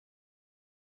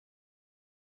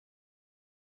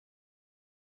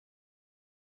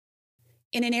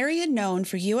In an area known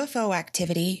for UFO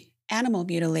activity, animal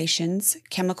mutilations,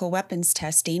 chemical weapons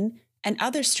testing, and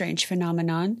other strange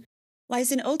phenomenon,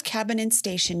 lies an old cabin and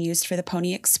station used for the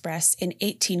Pony Express in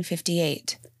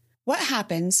 1858. What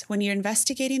happens when you're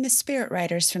investigating the spirit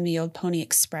riders from the old Pony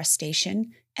Express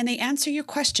station and they answer your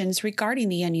questions regarding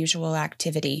the unusual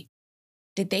activity?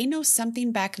 Did they know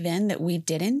something back then that we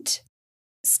didn't?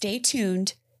 Stay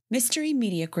tuned. Mystery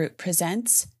Media Group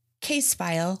presents Case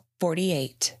File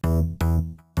 48.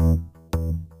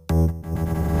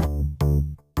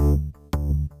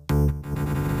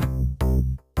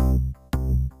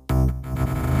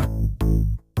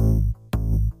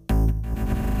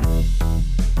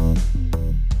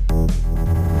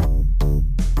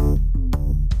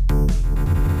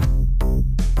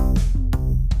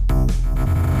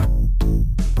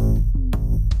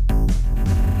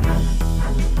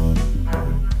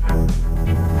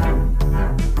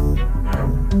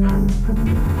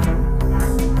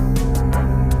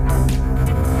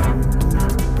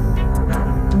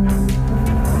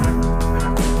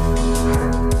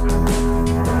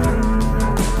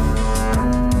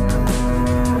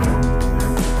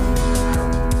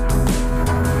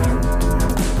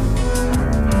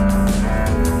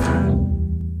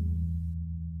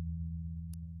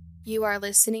 You are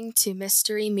listening to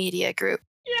Mystery Media Group.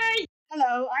 Yay!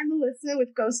 Hello, I'm Melissa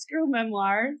with Ghost Girl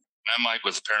Memoirs. I'm Mike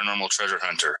with Paranormal Treasure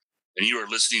Hunter, and you are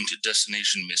listening to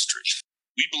Destination Mystery.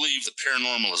 We believe the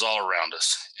paranormal is all around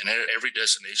us, and every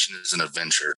destination is an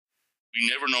adventure. We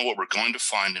never know what we're going to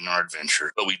find in our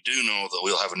adventure, but we do know that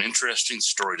we'll have an interesting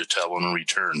story to tell when we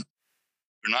return.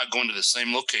 We're not going to the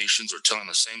same locations or telling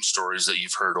the same stories that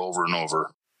you've heard over and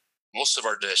over. Most of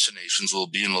our destinations will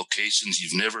be in locations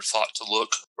you've never thought to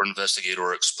look or investigate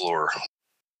or explore.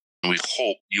 And we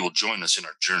hope you will join us in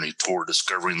our journey toward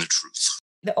discovering the truth.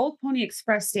 The Old Pony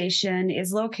Express station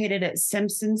is located at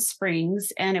Simpson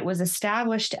Springs, and it was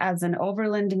established as an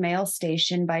overland mail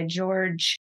station by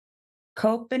George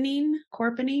Corpening.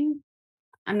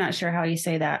 I'm not sure how you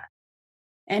say that.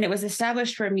 And it was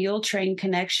established for a mule train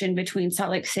connection between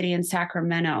Salt Lake City and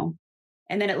Sacramento.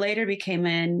 And then it later became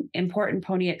an important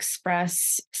Pony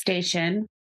Express station.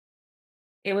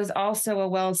 It was also a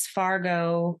Wells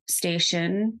Fargo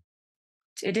station.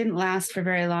 It didn't last for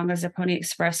very long as a Pony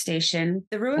Express station.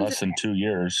 The ruins less than 2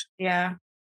 years. Yeah.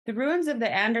 The ruins of the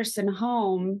Anderson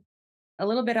home, a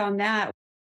little bit on that.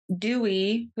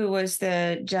 Dewey, who was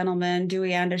the gentleman,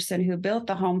 Dewey Anderson, who built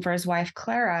the home for his wife,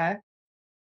 Clara.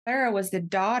 Clara was the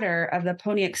daughter of the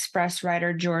Pony Express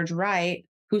rider, George Wright,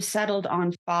 who settled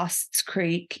on Foss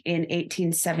Creek in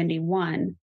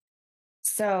 1871.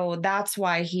 So that's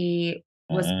why he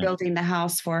was building the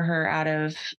house for her out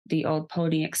of the old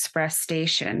Pony Express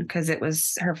station, because it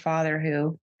was her father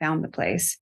who found the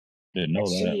place. Didn't know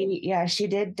that. She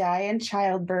did die in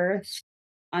childbirth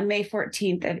on May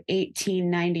 14th of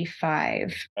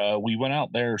 1895. We went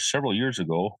out there several years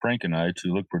ago, Frank and I,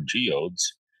 to look for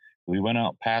geodes. We went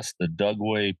out past the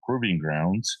Dugway proving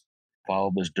grounds,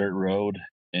 followed this dirt road,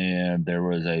 and there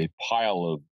was a pile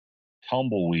of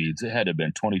tumbleweeds. It had to have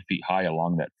been 20 feet high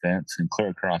along that fence and clear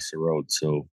across the road.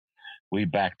 So we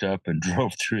backed up and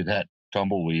drove through that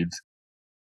tumbleweeds.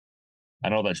 I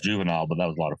know that's juvenile, but that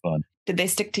was a lot of fun. Did they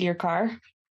stick to your car?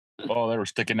 Oh, they were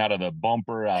sticking out of the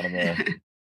bumper, out of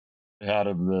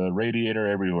the radiator,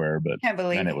 everywhere. But can't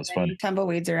believe it was fun.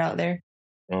 Tumbleweeds are out there.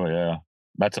 Oh yeah,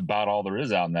 that's about all there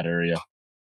is out in that area.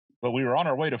 But we were on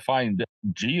our way to find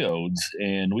geodes,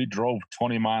 and we drove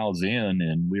 20 miles in,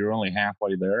 and we were only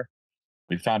halfway there.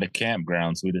 We found a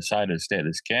campground, so we decided to stay at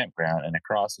this campground. And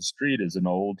across the street is an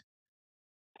old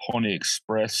Pony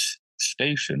Express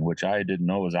station, which I didn't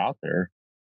know was out there.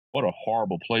 What a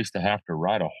horrible place to have to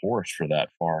ride a horse for that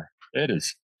far.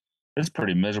 It's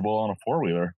pretty miserable on a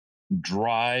four-wheeler.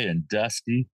 Dry and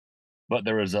dusty. But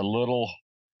there was a little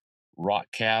rock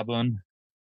cabin.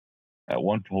 At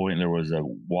one point, there was a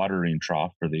watering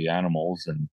trough for the animals.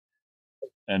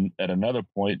 And at another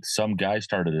point, some guy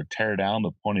started to tear down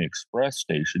the Pony Express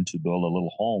station to build a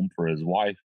little home for his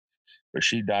wife. But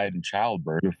she died in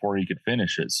childbirth before he could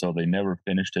finish it. So they never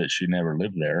finished it. She never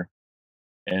lived there.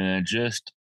 And then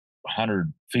just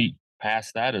 100 feet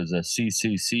past that is a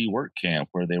CCC work camp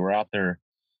where they were out there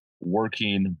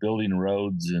working, building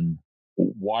roads. And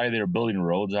why they're building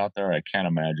roads out there, I can't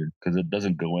imagine, because it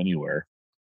doesn't go anywhere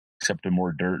except in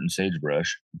more dirt and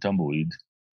sagebrush and tumbleweeds.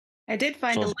 I did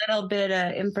find a little bit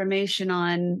of information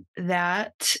on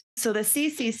that. So the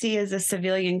CCC is a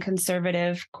civilian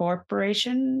conservative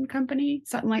corporation company,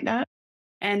 something like that.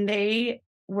 And they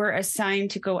were assigned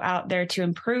to go out there to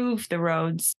improve the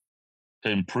roads.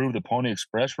 To improve the Pony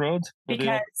Express roads?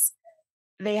 Because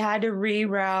they had to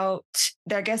reroute.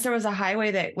 I guess there was a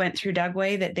highway that went through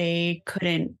Dugway that they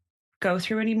couldn't go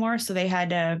through anymore. So they had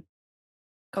to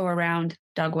go around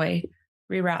Dugway,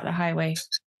 reroute the highway.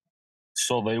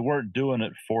 So they weren't doing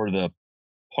it for the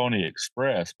Pony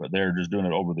Express, but they're just doing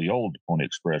it over the old Pony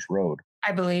Express road.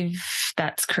 I believe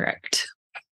that's correct.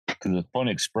 Because the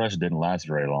Pony Express didn't last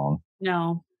very long.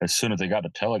 No. As soon as they got the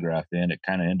telegraph in, it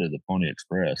kind of ended the Pony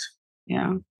Express.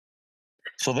 Yeah.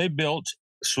 So they built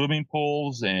swimming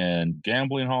pools and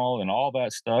gambling hall and all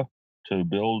that stuff to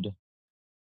build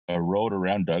a road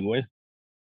around Dugway.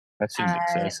 That seems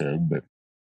excessive, but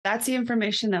that's the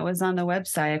information that was on the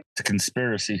website. It's a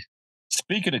conspiracy.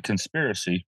 Speaking of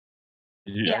conspiracy,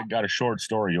 I got a short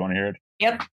story. You want to hear it?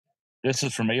 Yep. This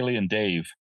is from Alien Dave.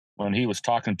 When he was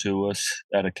talking to us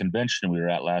at a convention we were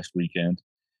at last weekend,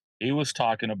 he was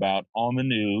talking about on the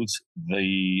news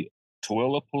the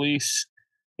Tooele police,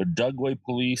 the Dugway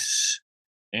police,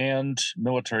 and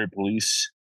military police,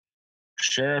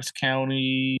 Sheriff's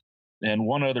County, and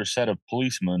one other set of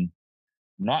policemen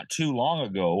not too long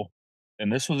ago,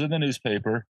 and this was in the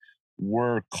newspaper,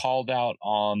 were called out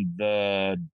on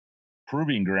the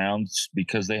proving grounds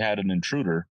because they had an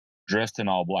intruder dressed in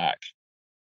all black.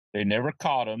 They never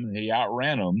caught him. He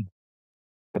outran them,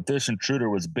 but this intruder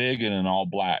was big and in all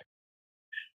black.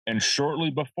 And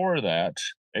shortly before that,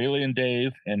 Alien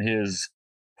Dave and his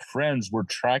friends were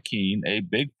tracking a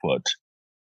Bigfoot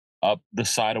up the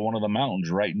side of one of the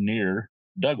mountains right near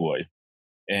Dugway.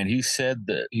 And he said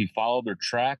that he followed their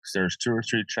tracks. There's 2 or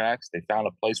 3 tracks. They found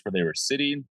a place where they were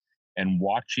sitting and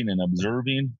watching and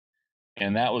observing.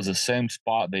 And that was the same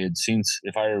spot they had seen,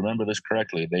 if I remember this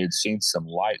correctly, they had seen some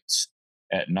lights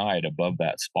at night above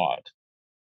that spot.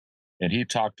 And he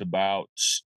talked about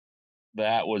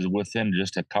that was within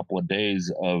just a couple of days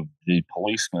of the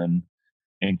policeman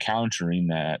encountering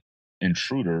that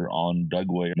intruder on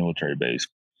Dugway military base.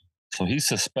 So he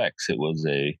suspects it was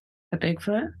a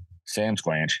Bigfoot? Sam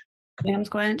Squanch. Sam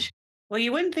Squanch. Well,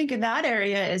 you wouldn't think of that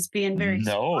area as being very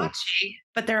squatchy,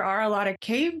 but there are a lot of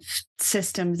cave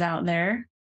systems out there.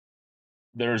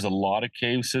 There's a lot of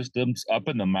cave systems up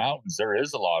in the mountains. There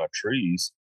is a lot of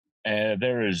trees, and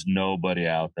there is nobody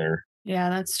out there. Yeah,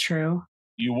 that's true.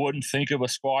 You wouldn't think of a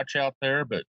Squatch out there,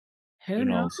 but who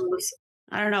knows?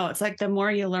 I don't know. It's like the more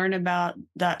you learn about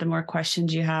that, the more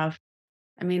questions you have.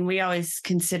 I mean, we always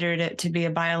considered it to be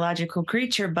a biological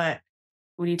creature, but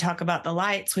when you talk about the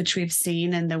lights, which we've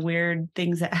seen, and the weird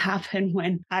things that happen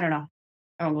when, I don't know,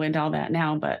 I won't go into all that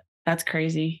now, but that's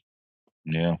crazy.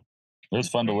 Yeah, it was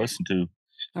fun to listen to.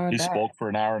 He spoke for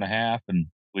an hour and a half, and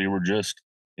we were just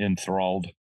enthralled.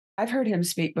 I've heard him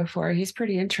speak before. He's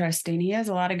pretty interesting. He has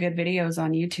a lot of good videos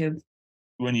on YouTube.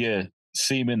 When you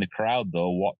see him in the crowd,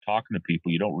 though, talking to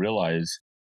people, you don't realize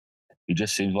he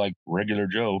just seems like regular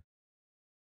Joe.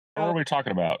 What are we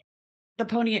talking about? The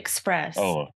Pony Express.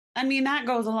 Oh. I mean, that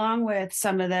goes along with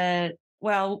some of the,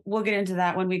 well, we'll get into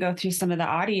that when we go through some of the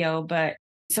audio, but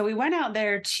so we went out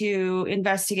there to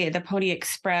investigate the Pony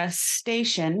Express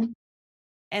station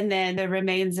and then the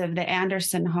remains of the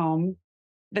Anderson home.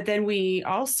 But then we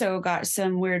also got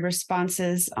some weird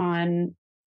responses on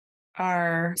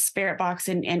our spirit box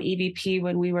and EVP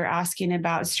when we were asking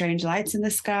about strange lights in the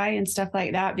sky and stuff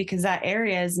like that, because that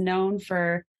area is known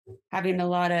for having a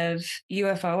lot of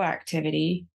UFO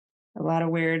activity. A lot of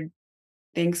weird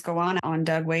things go on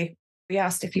Dugway. We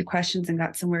asked a few questions and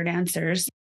got some weird answers.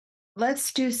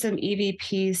 Let's do some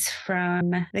EVPs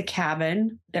from the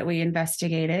cabin that we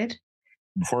investigated.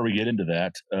 Before we get into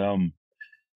that,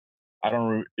 I don't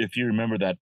know if you remember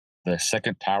that the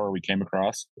second tower we came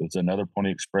across. It was another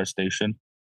Pony Express station.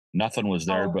 Nothing was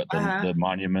there but the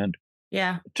monument.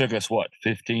 Yeah. It took us,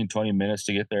 15, 20 minutes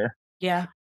to get there? Yeah.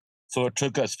 So it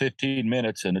took us 15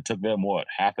 minutes, and it took them,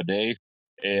 half a day?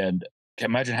 And can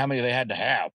imagine how many they had to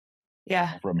have.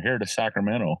 Yeah. From here to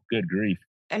Sacramento. Good grief.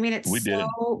 I mean, it's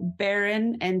so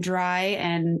barren and dry,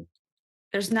 and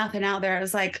there's nothing out there. It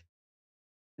was like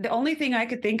the only thing I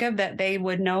could think of that they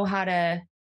would know how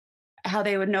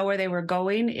they would know where they were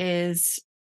going is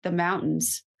the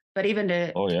mountains. But even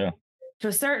to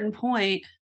a certain point,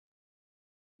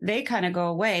 they kind of go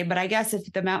away. But I guess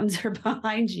if the mountains are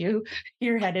behind you,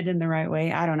 you're headed in the right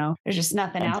way. I don't know. There's just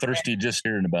nothing out there. I'm thirsty just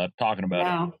talking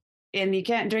about it. And you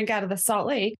can't drink out of the Salt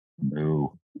Lake.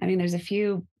 No. I mean, there's a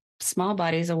few small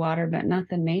bodies of water, but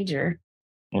nothing major.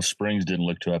 Well, springs didn't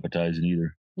look too appetizing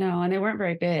either. No, and they weren't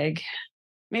very big.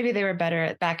 Maybe they were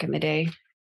better back in the day.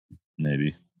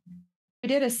 Maybe. We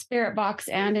did a spirit box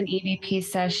and an EVP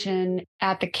session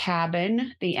at the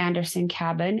cabin, the Anderson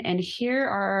cabin. And here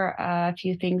are a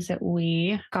few things that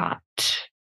we got.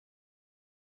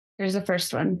 Here's the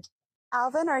first one.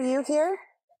 Alvin, are you here?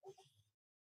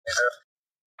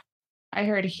 I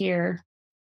heard here.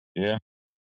 Yeah.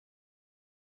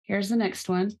 Here's the next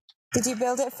one. Did you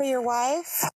build it for your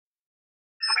wife?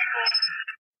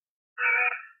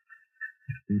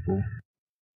 People.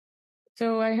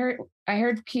 So I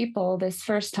heard people this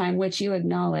first time, which you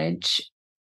acknowledge.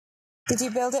 Did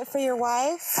you build it for your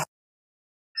wife?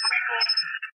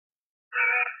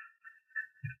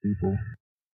 People.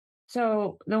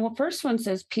 So the first one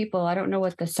says people. I don't know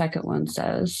what the second one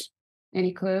says.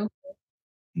 Any clue?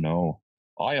 No.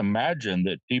 I imagine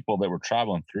that people that were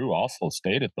traveling through also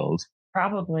stayed at those.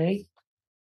 Probably.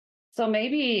 So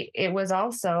maybe it was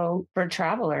also for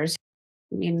travelers.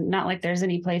 I mean, not like there's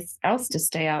any place else to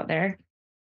stay out there.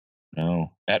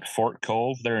 No. At Fort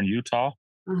Cove there in Utah,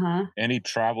 Uh-huh. any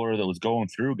traveler that was going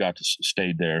through got to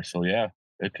stayed there. So yeah,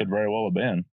 it could very well have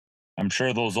been. I'm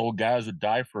sure those old guys would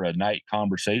die for a night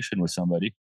conversation with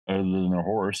somebody other than their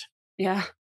horse. Yeah.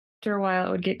 After a while,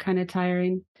 it would get kind of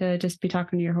tiring to just be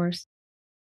talking to your horse.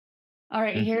 All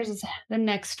right, here's the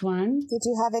next one. Did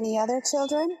you have any other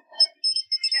children?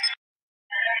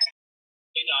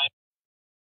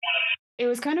 It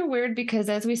was kind of weird because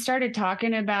as we started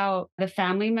talking about the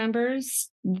family members,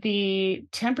 the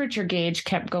temperature gauge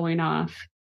kept going off.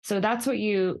 So that's what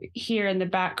you hear in the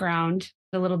background,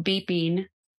 the little beeping.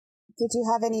 Did you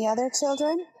have any other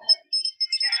children?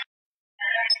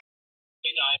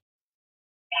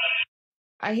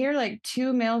 I hear like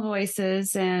two male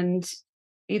voices and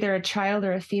either a child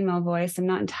or a female voice. I'm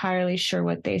not entirely sure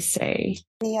what they say.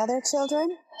 Any other children?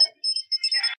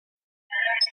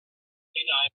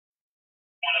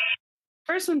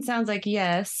 First one sounds like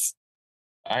yes.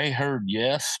 I heard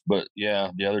yes, but yeah,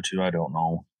 the other two I don't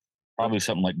know. Probably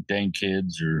something like dang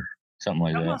kids or something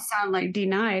like that. Almost sound like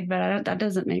denied, but that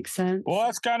doesn't make sense. Well,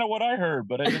 that's kind of what I heard,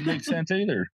 but it didn't make sense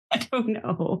either. I don't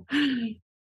know.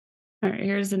 All right,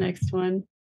 here's the next one.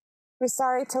 We're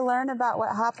sorry to learn about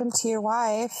what happened to your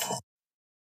wife.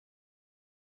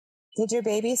 Did your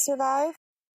baby survive?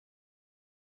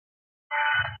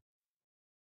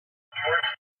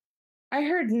 I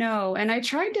heard no, and I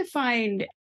tried to find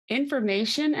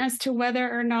information as to whether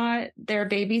or not their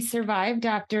baby survived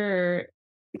after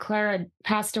Clara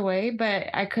passed away, but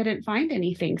I couldn't find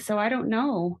anything. So I don't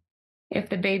know if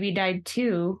the baby died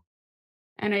too.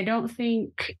 And I don't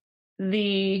think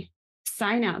the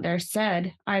sign out there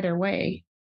said either way.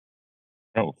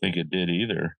 I don't think it did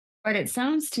either. But it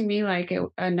sounds to me like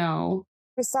a no.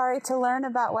 We're sorry to learn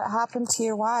about what happened to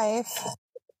your wife.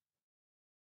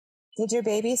 Did your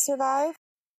baby survive?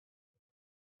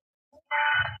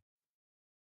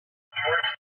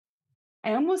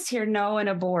 I almost hear no and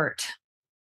abort.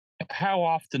 How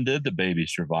often did the baby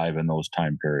survive in those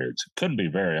time periods? It couldn't be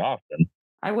very often.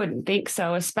 I wouldn't think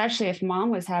so, especially if mom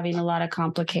was having a lot of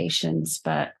complications,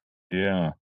 but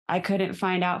yeah, I couldn't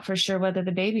find out for sure whether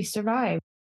the baby survived.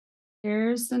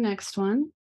 Here's the next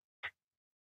one.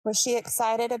 Was she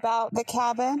excited about the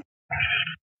cabin?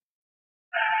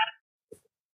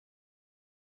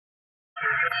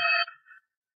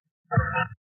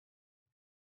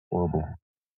 horrible.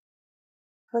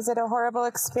 Was it a horrible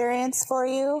experience for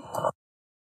you?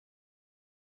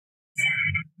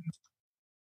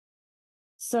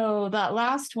 So that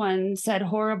last one said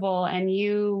horrible, and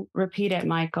you repeat it,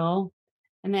 Michael.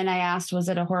 And then I asked, was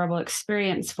it a horrible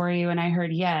experience for you? And I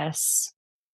heard yes.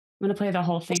 I'm going to play the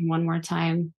whole thing one more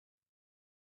time.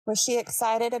 Was she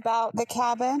excited about the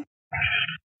cabin?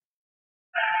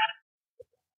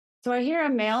 So I hear a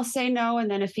male say no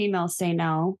and then a female say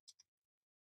no.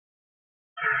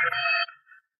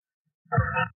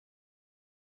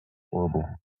 Horrible.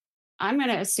 I'm going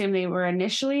to assume they were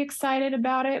initially excited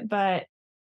about it, but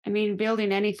I mean,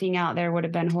 building anything out there would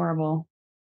have been horrible.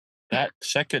 That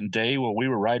second day when we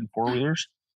were riding four-wheelers,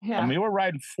 Yeah. I mean, we were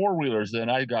riding four-wheelers, then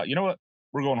I got, you know what?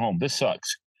 We're going home. This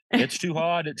sucks. It's too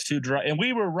hot. It's too dry. And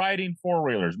we were riding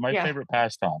four-wheelers, my favorite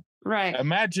pastime. Right.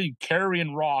 Imagine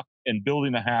carrying rock and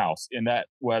building a house in that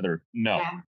weather. No.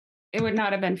 Yeah. It would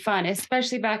not have been fun,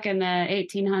 especially back in the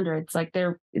 1800s. Like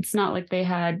it's not like they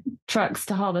had trucks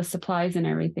to haul the supplies and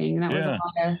everything. That was a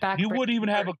lot of back. You wouldn't even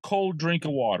have a cold drink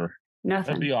of water.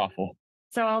 Nothing. That'd be awful.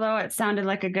 So although it sounded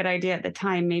like a good idea at the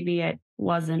time, maybe it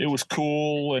wasn't. It was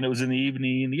cool and it was in the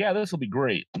evening. Yeah, this will be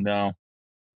great. No.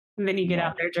 And then you get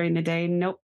out there during the day.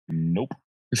 Nope.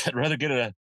 I'd rather get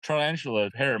a tarantula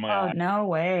hair in my eye. Oh, no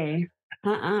way.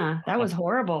 That was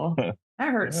horrible. That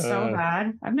hurt so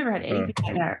bad. I've never had anything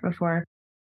like that before.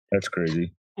 That's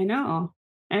crazy. I know.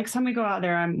 Next time we go out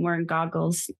there, I'm wearing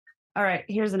goggles. All right,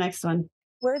 here's the next one.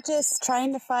 We're just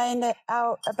trying to find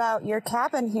out about your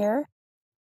cabin here.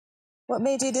 What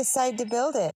made you decide to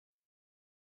build it?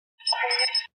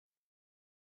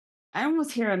 I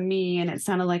almost hear a me and it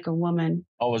sounded like a woman.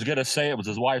 I was going to say it was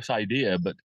his wife's idea,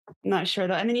 but I'm not sure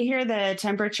though. And then you hear the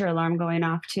temperature alarm going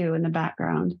off too in the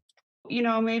background.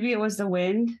 Maybe it was the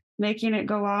wind making it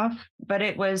go off, but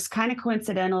it was kind of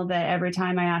coincidental that every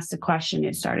time I asked a question,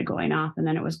 it started going off and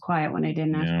then it was quiet when I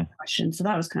didn't ask a question. So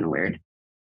that was kind of weird.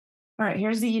 All right,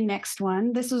 here's the next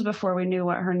one. This was before we knew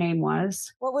what her name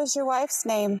was. What was your wife's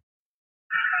name?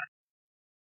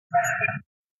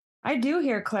 I do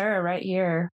hear Clara right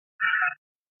here.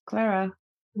 Clara.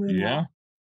 Yeah.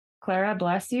 Clara,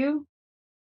 bless you.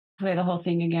 Play the whole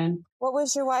thing again. What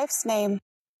was your wife's name?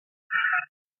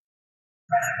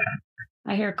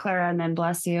 I hear Clara and then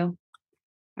bless you. All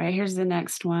right, here's the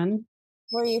next one.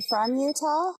 Were you from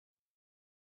Utah?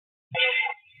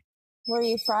 Were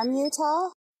you from Utah?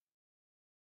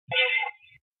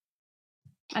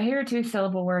 I hear a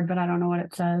 2-syllable word, but I don't know what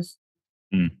it says.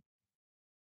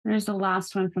 There's the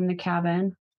last one from the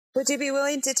cabin. Would you be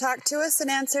willing to talk to us and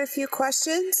answer a few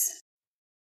questions?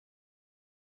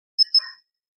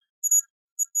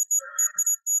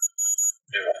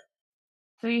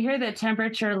 So you hear the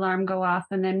temperature alarm go off,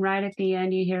 and then right at the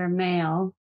end, you hear a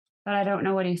male, but I don't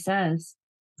know what he says.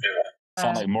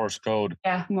 Sound like Morse code.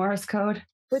 Yeah, Morse code.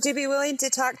 Would you be willing to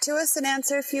talk to us and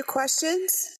answer a few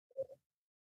questions?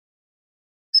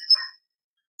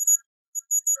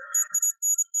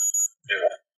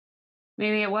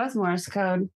 Maybe it was Morse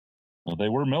code. Well, they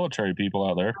were military people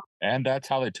out there. And that's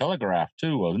how they telegraphed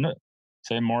too, wasn't it?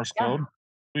 Same Morse code.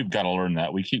 We've got to learn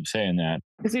that. We keep saying that.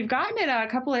 Because we've gotten it a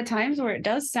couple of times where it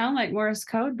does sound like Morse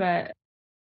code, but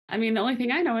I mean, the only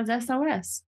thing I know is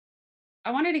SOS.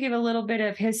 I wanted to give a little bit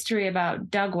of history about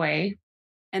Dugway,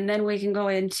 and then we can go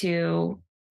into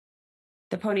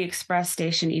the Pony Express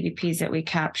station EVPs that we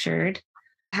captured.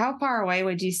 How far away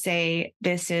would you say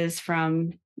this is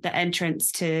from the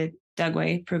entrance to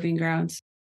Dugway Proving Grounds?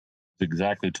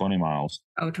 Exactly 20 miles.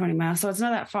 Oh, 20 miles. So it's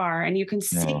not that far. And you can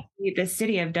see the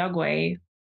city of Dugway.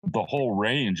 The whole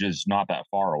range is not that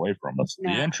far away from us.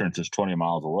 No. The entrance is 20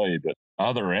 miles away, but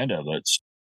other end of it's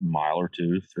a mile or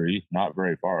 2, 3, not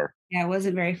very far. Yeah, it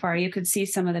wasn't very far. You could see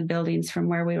some of the buildings from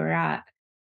where we were at.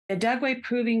 The Dugway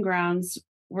Proving Grounds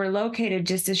were located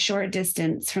just a short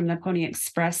distance from the Pony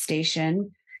Express station.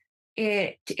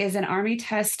 It is an Army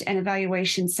test and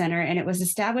evaluation center, and it was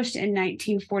established in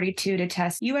 1942 to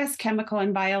test U.S. chemical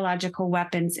and biological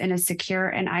weapons in a secure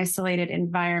and isolated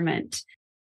environment.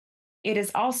 It is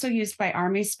also used by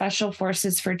Army Special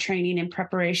Forces for training and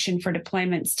preparation for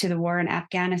deployments to the war in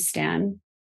Afghanistan.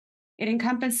 It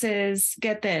encompasses,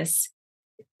 get this,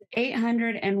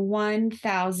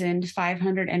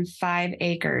 801,505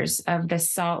 acres of the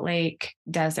Salt Lake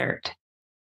Desert.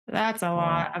 That's a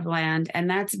lot of land, and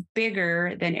that's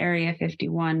bigger than Area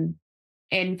 51.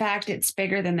 In fact, it's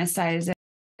bigger than the size of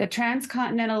the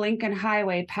Transcontinental Lincoln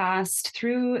Highway passed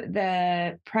through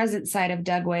the present site of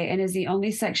Dugway and is the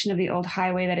only section of the old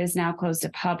highway that is now closed to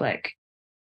public.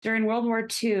 During World War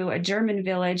II, a German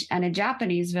village and a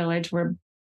Japanese village were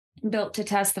built to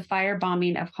test the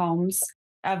firebombing of homes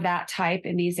of that type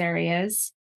in these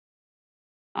areas.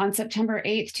 On September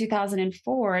 8th,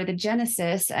 2004, the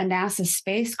Genesis, a NASA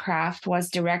spacecraft, was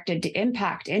directed to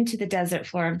impact into the desert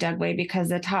floor of Dugway because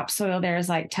the topsoil there is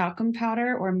like talcum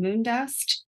powder or moon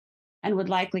dust and would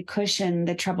likely cushion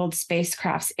the troubled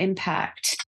spacecraft's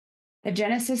impact. The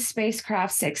Genesis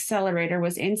spacecraft's accelerator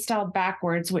was installed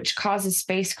backwards, which causes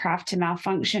spacecraft to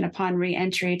malfunction upon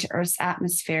re-entry to Earth's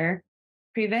atmosphere,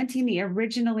 preventing the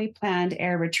originally planned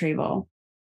air retrieval.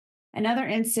 Another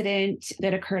incident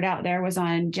that occurred out there was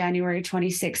on January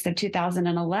 26th of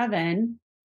 2011.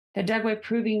 The Dugway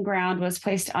Proving Ground was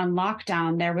placed on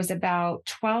lockdown. There was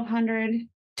about 1,200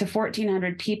 to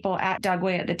 1,400 people at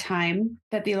Dugway at the time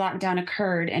that the lockdown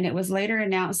occurred, and it was later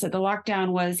announced that the lockdown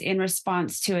was in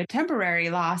response to a temporary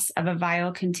loss of a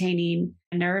vial containing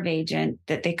a nerve agent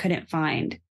that they couldn't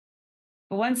find.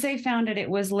 But once they found it, it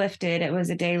was lifted. It was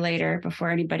a day later before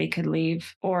anybody could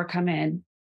leave or come in.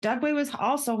 Dugway was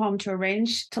also home to a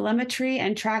range telemetry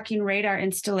and tracking radar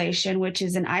installation, which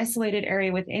is an isolated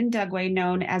area within Dugway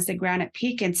known as the Granite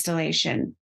Peak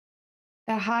installation.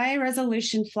 The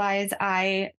high-resolution Fly's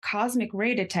Eye cosmic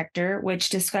ray detector, which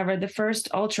discovered the first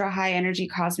ultra-high-energy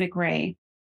cosmic ray.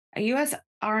 A U.S.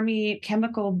 Army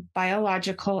chemical,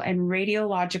 biological, and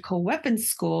radiological weapons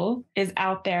school is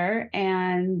out there,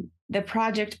 and the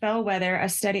Project Bellwether, a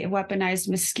study of weaponized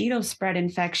mosquito spread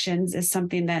infections, is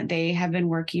something that they have been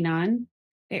working on.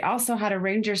 They also had a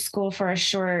ranger school for a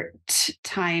short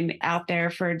time out there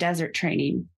for desert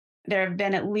training. There have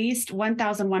been at least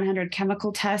 1,100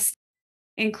 chemical tests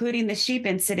including the sheep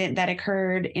incident that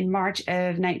occurred in March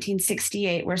of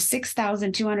 1968, where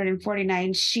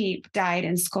 6,249 sheep died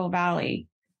in Skull Valley.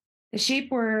 The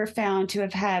sheep were found to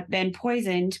have been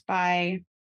poisoned by,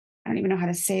 I don't even know how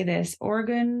to say this,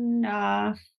 organ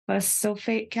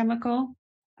sulfate chemical.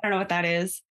 I don't know what that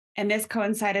is. And this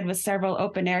coincided with several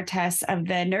open air tests of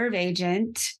the nerve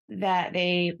agent that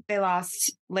they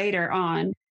lost later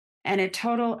on. And a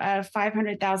total of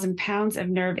 500,000 pounds of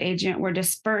nerve agent were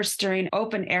dispersed during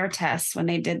open air tests when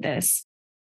they did this.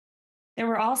 There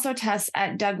were also tests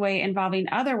at Dugway involving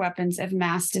other weapons of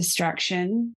mass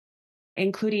destruction,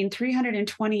 including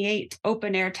 328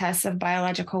 open air tests of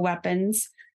biological weapons,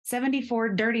 74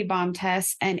 dirty bomb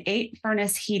tests, and 8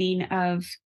 furnace heatings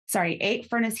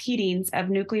of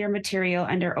nuclear material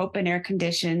under open air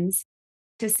conditions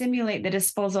to simulate the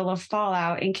disposal of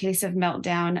fallout in case of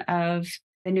meltdown of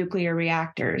the nuclear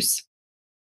reactors.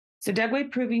 So Dugway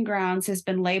Proving Grounds has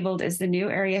been labeled as the new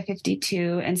Area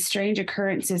 52, and strange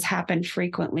occurrences happen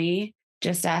frequently.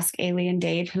 Just ask Alien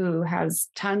Dave, who has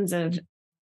tons of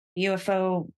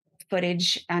UFO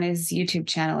footage on his YouTube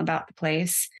channel about the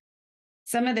place.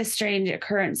 Some of the strange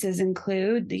occurrences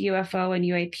include the UFO and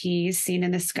UAPs seen in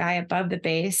the sky above the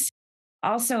base,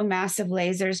 also massive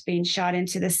lasers being shot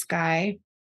into the sky,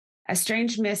 a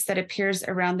strange mist that appears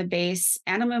around the base,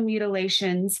 animal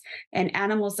mutilations, and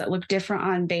animals that look different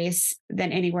on base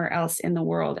than anywhere else in the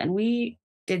world. And we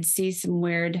did see some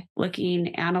weird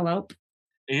looking antelope.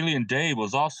 Alien Dave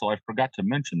was also, I forgot to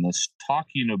mention this,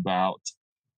 talking about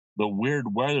the weird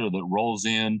weather that rolls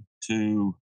in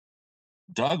to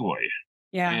Dugway.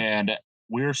 Yeah. And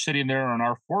we were sitting there on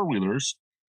our four-wheelers,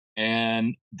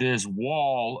 and this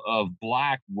wall of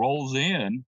black rolls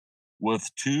in with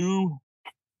two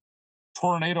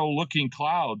tornado-looking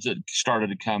clouds that started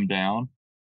to come down.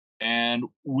 And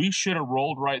we should have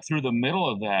rolled right through the middle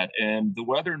of that, and the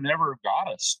weather never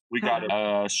got us. We got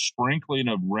a sprinkling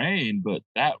of rain, but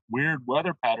that weird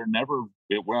weather pattern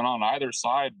it went on either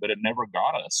side, but it never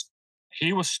got us.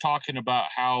 He was talking about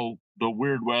how the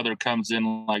weird weather comes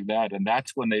in like that, and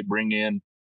that's when they bring in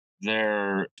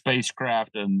their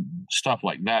spacecraft and stuff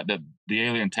like that, that the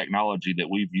alien technology that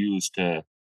we've used to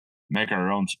make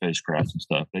our own spacecrafts and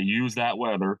stuff. They use that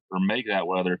weather or make that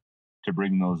weather to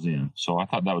bring those in. So I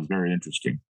thought that was very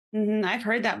interesting. Mm-hmm. I've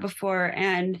heard that before.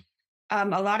 And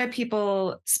a lot of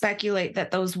people speculate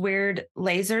that those weird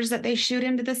lasers that they shoot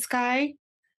into the sky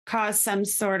cause some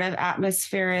sort of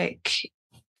atmospheric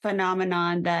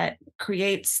phenomenon that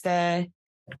creates the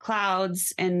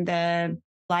clouds and the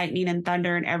lightning and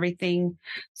thunder and everything,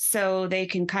 so they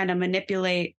can kind of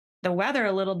manipulate the weather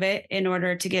a little bit in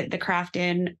order to get the craft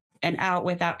in and out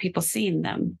without people seeing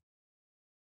them.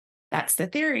 That's the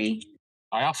theory.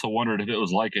 I also wondered if it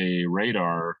was like a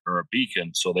radar or a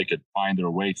beacon so they could find their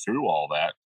way through all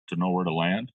that to know where to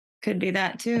land. Could be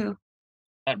that too.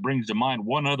 That brings to mind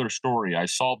one other story. I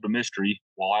solved a mystery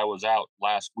while I was out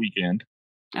last weekend.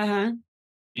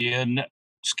 In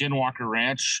Skinwalker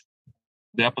Ranch,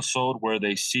 the episode where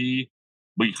they see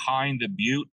behind the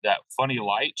butte that funny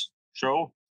light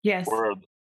show. Yes. Where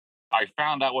I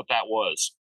found out what that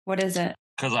was. What is it?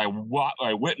 Because I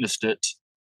witnessed it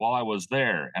while I was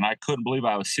there, and I couldn't believe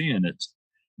I was seeing it.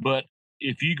 But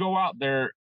if you go out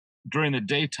there during the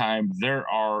daytime, there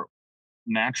are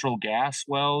natural gas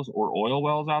wells or oil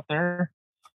wells out there.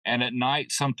 And at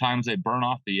night, sometimes they burn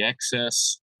off the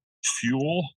excess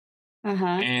fuel.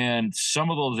 And some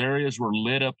of those areas were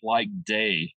lit up like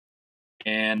day.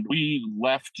 And we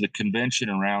left the convention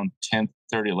around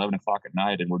 10:30, 11 o'clock at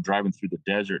night, and we're driving through the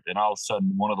desert. And all of a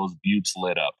sudden, one of those buttes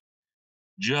lit up,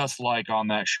 just like on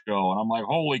that show. And I'm like,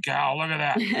 holy cow, look at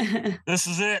that. This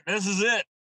is it. This is it.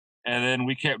 And then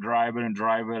we kept driving and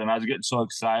driving, and I was getting so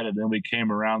excited. Then we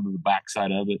came around to the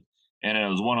backside of it, and it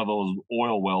was one of those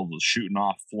oil wells was shooting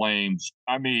off flames.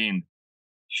 I mean,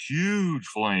 huge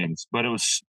flames, but it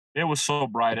was so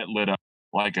bright it lit up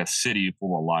like a city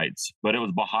full of lights. But it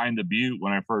was behind the butte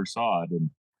when I first saw it, and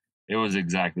it was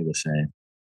exactly the same.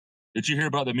 Did you hear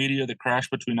about the meteor that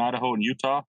crashed between Idaho and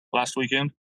Utah last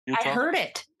weekend? Utah? I heard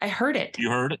it. You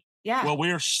heard it? Yeah. Well,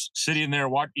 we were sitting there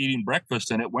eating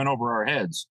breakfast, and it went over our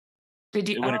heads. Did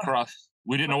you? It went across.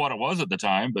 We didn't know what it was at the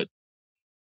time, but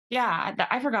yeah,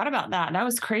 I forgot about that. That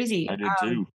was crazy. I did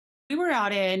too. We were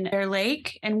out in Bear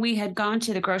Lake, and we had gone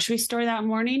to the grocery store that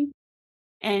morning.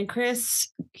 And Chris,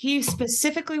 he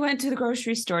specifically went to the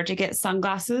grocery store to get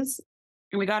sunglasses.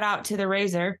 And we got out to the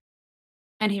Razor,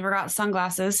 and he forgot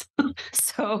sunglasses.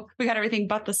 So we got everything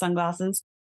but the sunglasses.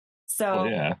 So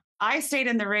yeah. I stayed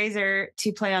in the Razor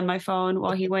to play on my phone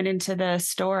while he went into the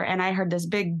store, and I heard this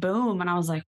big boom, and I was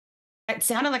like, it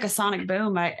sounded like a sonic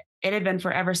boom. It had been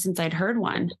forever since I'd heard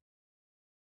one.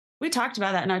 We talked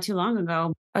about that not too long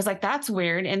ago. I was like, that's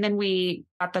weird. And then we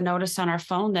got the notice on our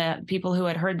phone that people who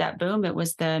had heard that boom, it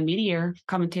was the meteor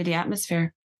coming through the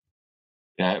atmosphere.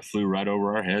 Yeah, it flew right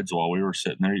over our heads while we were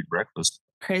sitting there eating breakfast.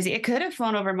 Crazy. It could have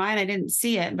flown over mine. I didn't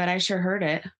see it, but I sure heard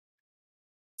it.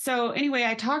 So anyway,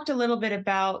 I talked a little bit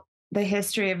about the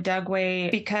history of Dugway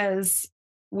because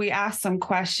we asked some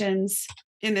questions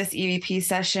in this EVP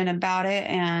session about it,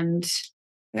 and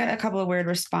we got a couple of weird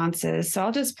responses. So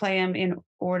I'll just play them in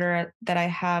order that I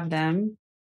have them.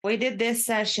 We did this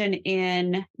session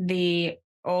in the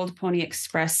old Pony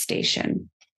Express station.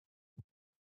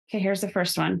 Okay, here's the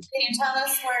first one. Can you tell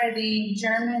us where the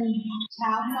German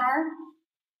towns are?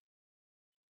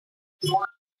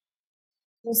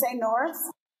 You say north?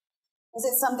 Is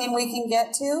it something we can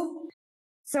get to?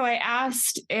 So I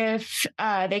asked if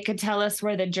they could tell us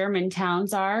where the German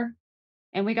towns are,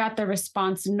 and we got the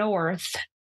response north.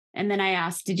 And then I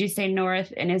asked, did you say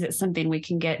north? And is it something we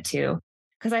can get to?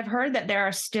 Because I've heard that there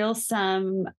are still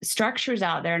some structures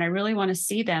out there and I really want to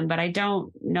see them, but I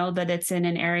don't know that it's in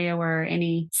an area where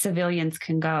any civilians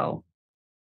can go.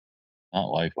 Not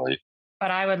likely. But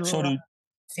I would love to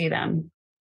see them.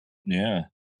 Yeah.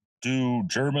 Do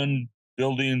German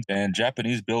buildings and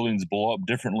Japanese buildings blow up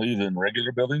differently than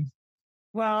regular buildings?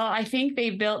 Well, I think they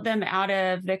built them out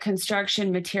of the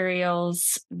construction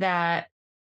materials that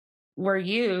were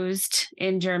used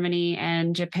in Germany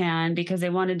and Japan because they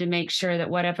wanted to make sure that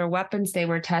whatever weapons they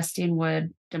were testing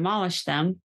would demolish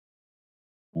them.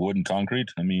 Wood and concrete?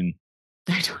 I mean,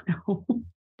 I don't know.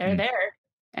 They're there.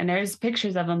 And there's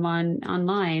pictures of them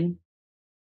online.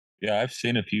 Yeah, I've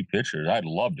seen a few pictures. I'd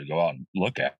love to go out and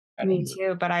look at them. Me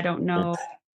too, but I don't know.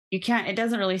 You can't, it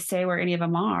doesn't really say where any of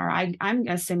them are. I'm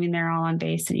assuming they're all on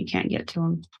base and you can't get to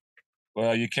them.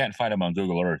 Well, you can't find them on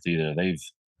Google Earth either. They've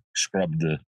scrubbed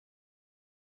the.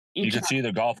 You can see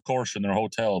the golf course in their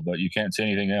hotel, but you can't see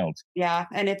anything else. Yeah,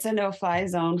 and it's a no-fly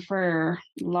zone for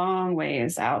long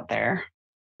ways out there.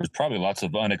 There's probably lots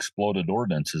of unexploded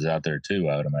ordnances out there too,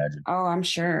 I would imagine. Oh, I'm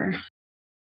sure.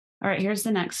 All right, here's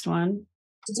the next one.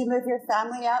 Did you move your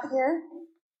family out here?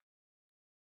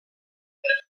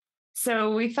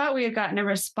 So we thought we had gotten a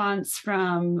response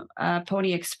from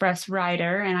Pony Express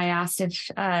rider, and I asked if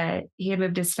he had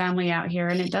moved his family out here,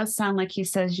 and it does sound like he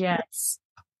says yes.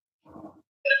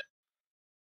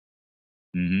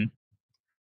 Mm-hmm.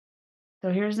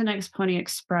 So here's the next Pony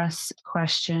Express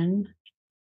question.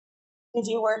 Did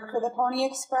you work for the Pony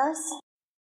Express?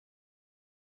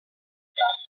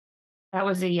 That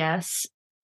was a yes.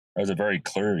 That was a very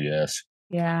clear yes.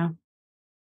 Yeah.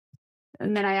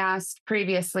 And then I asked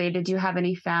previously, did you have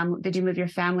any family? Did you move your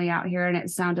family out here? And it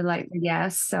sounded like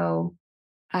yes. So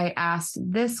I asked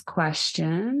this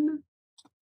question.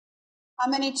 How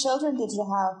many children did you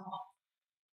have?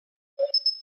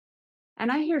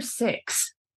 And I hear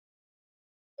 6.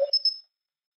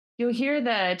 You'll hear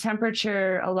the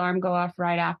temperature alarm go off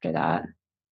right after that.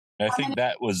 I think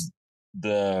that was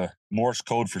the Morse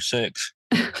code for 6.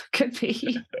 Could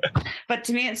be. But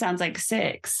to me, it sounds like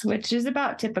 6, which is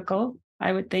about typical,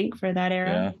 I would think, for that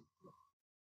era. Yeah.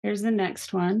 Here's the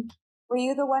next one. Were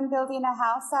you the one building a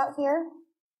house out here?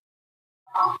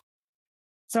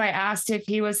 So I asked if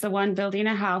he was the one building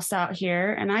a house out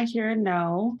here, and I hear a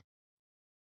no.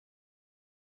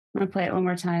 I'm going to play it one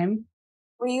more time.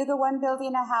 Were you the one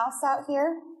building a house out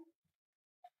here?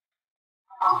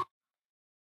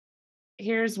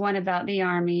 Here's one about the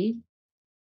Army.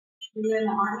 Were you in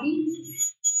the Army?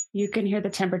 You can hear the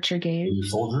temperature gauge. Were you a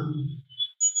soldier?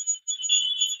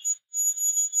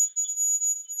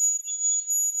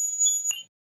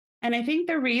 And I think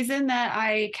the reason that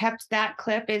I kept that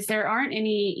clip is there aren't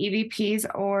any EVPs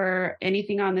or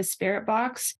anything on the spirit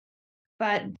box,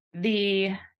 but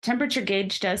the temperature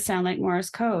gauge does sound like Morse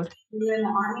code. Were you in the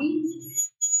Army?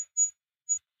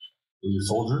 Were you a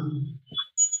soldier?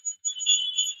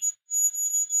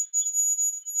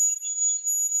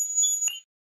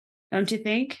 Don't you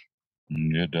think?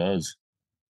 It does.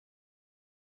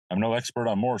 I'm no expert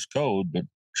on Morse code, but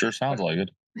sure sounds like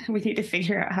it. We need to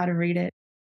figure out how to read it.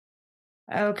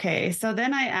 Okay, so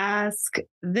then I ask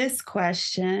this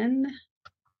question.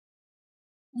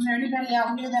 Is there anybody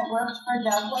out here that works for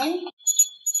Dugway?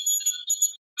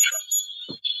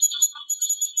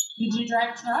 Did you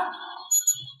drive truck?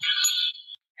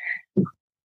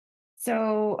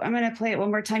 So I'm going to play it one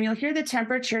more time. You'll hear the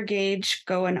temperature gauge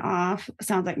going off.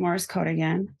 Sounds like Morse code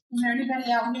again. Is there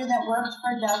anybody out here that works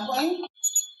for Dugway?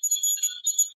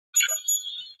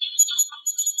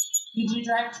 Did you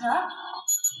drive truck?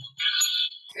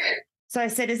 So I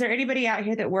said, is there anybody out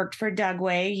here that worked for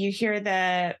Dugway? You hear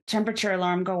the temperature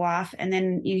alarm go off and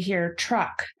then you hear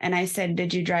truck. And I said,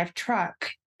 did you drive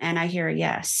truck? And I hear a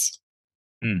yes.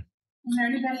 Is there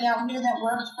anybody out here that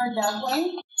works for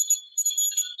Dugway?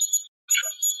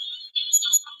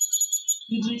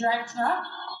 Did you drive truck?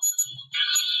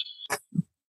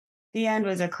 The end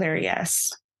was a clear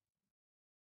yes.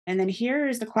 And then here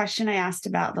is the question I asked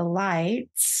about the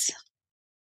lights.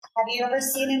 Have you ever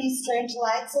seen any strange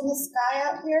lights in the sky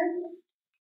out here?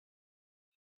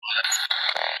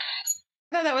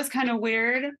 I thought that was kind of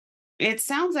weird. It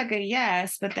sounds like a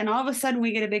yes, but then all of a sudden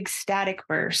we get a big static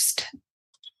burst.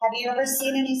 Have you ever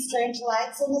seen any strange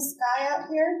lights in the sky out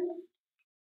here?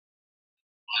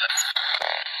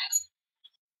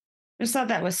 Just thought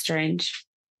that was strange.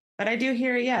 But I do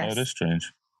hear a yes. Yeah, it is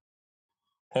strange.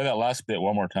 Play that last bit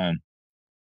one more time.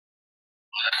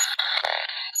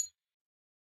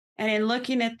 And in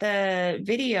looking at the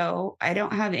video, I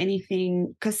don't have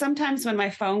anything, because sometimes when my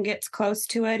phone gets close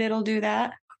to it, it'll do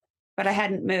that. But I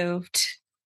hadn't moved.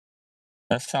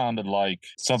 That sounded like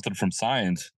something from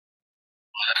Science.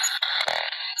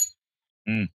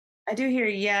 I do hear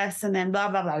yes, and then blah,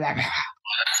 blah, blah, blah,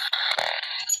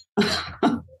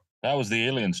 blah. That was the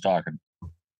aliens talking.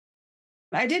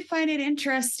 I did find it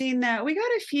interesting that we got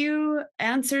a few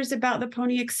answers about the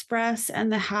Pony Express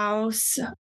and the house,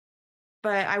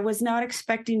 but I was not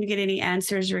expecting to get any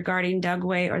answers regarding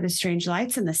Dugway or the strange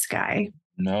lights in the sky.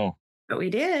 No. But we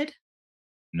did.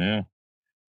 No.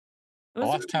 The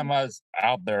last time I was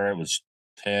out there, it was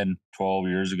 10, 12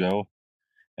 years ago.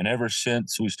 And ever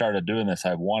since we started doing this,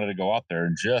 I've wanted to go out there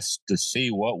and just to see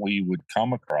what we would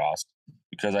come across,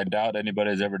 because I doubt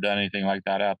anybody's ever done anything like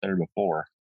that out there before.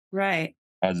 Right.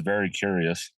 I was very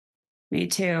curious. Me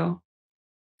too.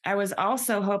 I was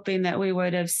also hoping that we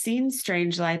would have seen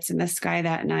strange lights in the sky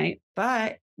that night,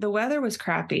 but the weather was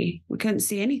crappy. We couldn't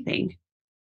see anything.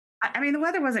 I mean, the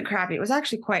weather wasn't crappy. It was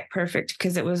actually quite perfect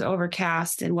because it was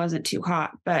overcast and wasn't too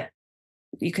hot, but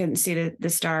you couldn't see the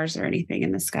stars or anything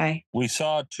in the sky. We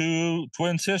saw two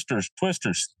twin sisters,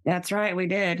 twisters. That's right. We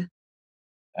did.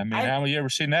 I mean, how many you ever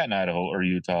seen that in Idaho or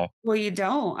Utah? Well, you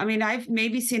don't. I mean, I've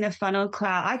maybe seen a funnel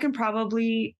cloud. I can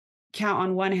probably count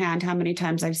on one hand how many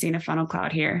times I've seen a funnel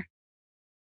cloud here,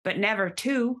 but never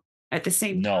two at the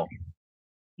same time.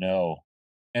 No.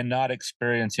 And not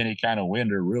experience any kind of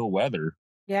wind or real weather.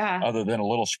 Yeah. Other than a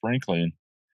little sprinkling.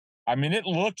 I mean, it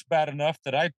looked bad enough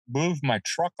that I moved my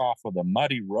truck off of a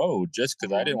muddy road just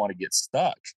because I didn't want to get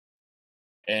stuck.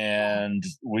 And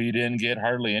we didn't get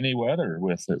hardly any weather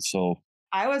with it. So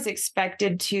I was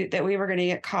expected that we were going to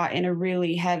get caught in a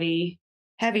really heavy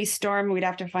storm. We'd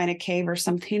have to find a cave or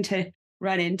something to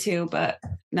run into, but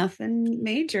nothing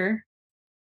major.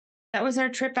 That was our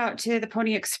trip out to the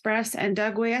Pony Express and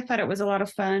Dugway. I thought it was a lot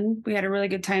of fun. We had a really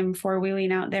good time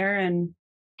four-wheeling out there and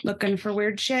looking for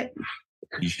weird shit.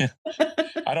 Yeah.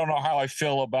 I don't know how I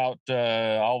feel about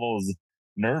all those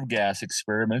nerve gas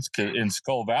experiments in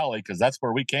Skull Valley, because that's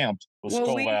where we camped,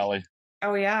 Skull Valley.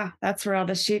 Oh, yeah. That's where all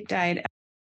the sheep died.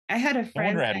 I had a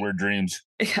friend. No wonder I had weird dreams.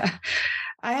 Yeah.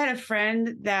 I had a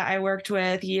friend that I worked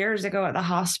with years ago at the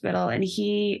hospital, and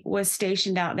he was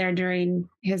stationed out there during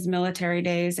his military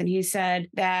days. And he said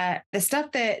that the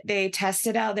stuff that they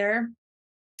tested out there,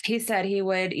 he said he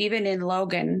would, even in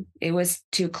Logan, it was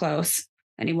too close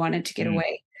and he wanted to get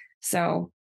away.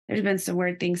 So there's been some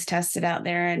weird things tested out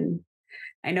there. And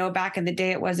I know back in the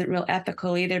day, it wasn't real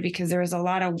ethical either, because there was a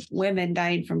lot of women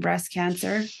dying from breast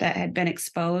cancer that had been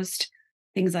exposed,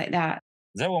 things like that.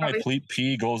 Is that why my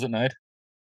pee glows at night?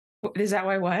 Is that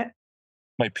why what?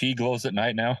 My pee glows at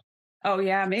night now. Oh,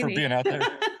 yeah, maybe. For being out there.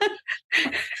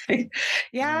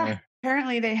 Yeah.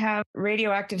 Apparently they have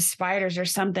radioactive spiders or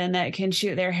something that can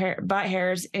shoot their butt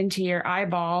hairs into your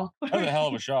eyeball. That was a hell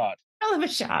of a shot. Hell of a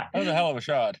shot. That was a hell of a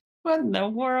shot. What in the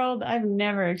world? I've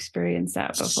never experienced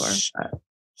that before.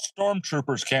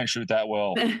 Stormtroopers can't shoot that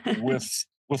well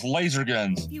with laser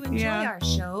guns. If you enjoy our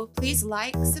show, please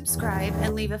like, subscribe,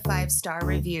 and leave a 5-star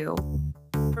review.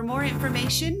 For more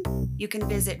information, you can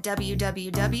visit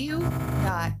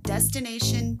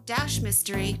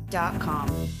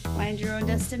www.destination-mystery.com. Find your own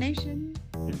destination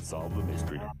and solve the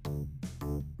mystery.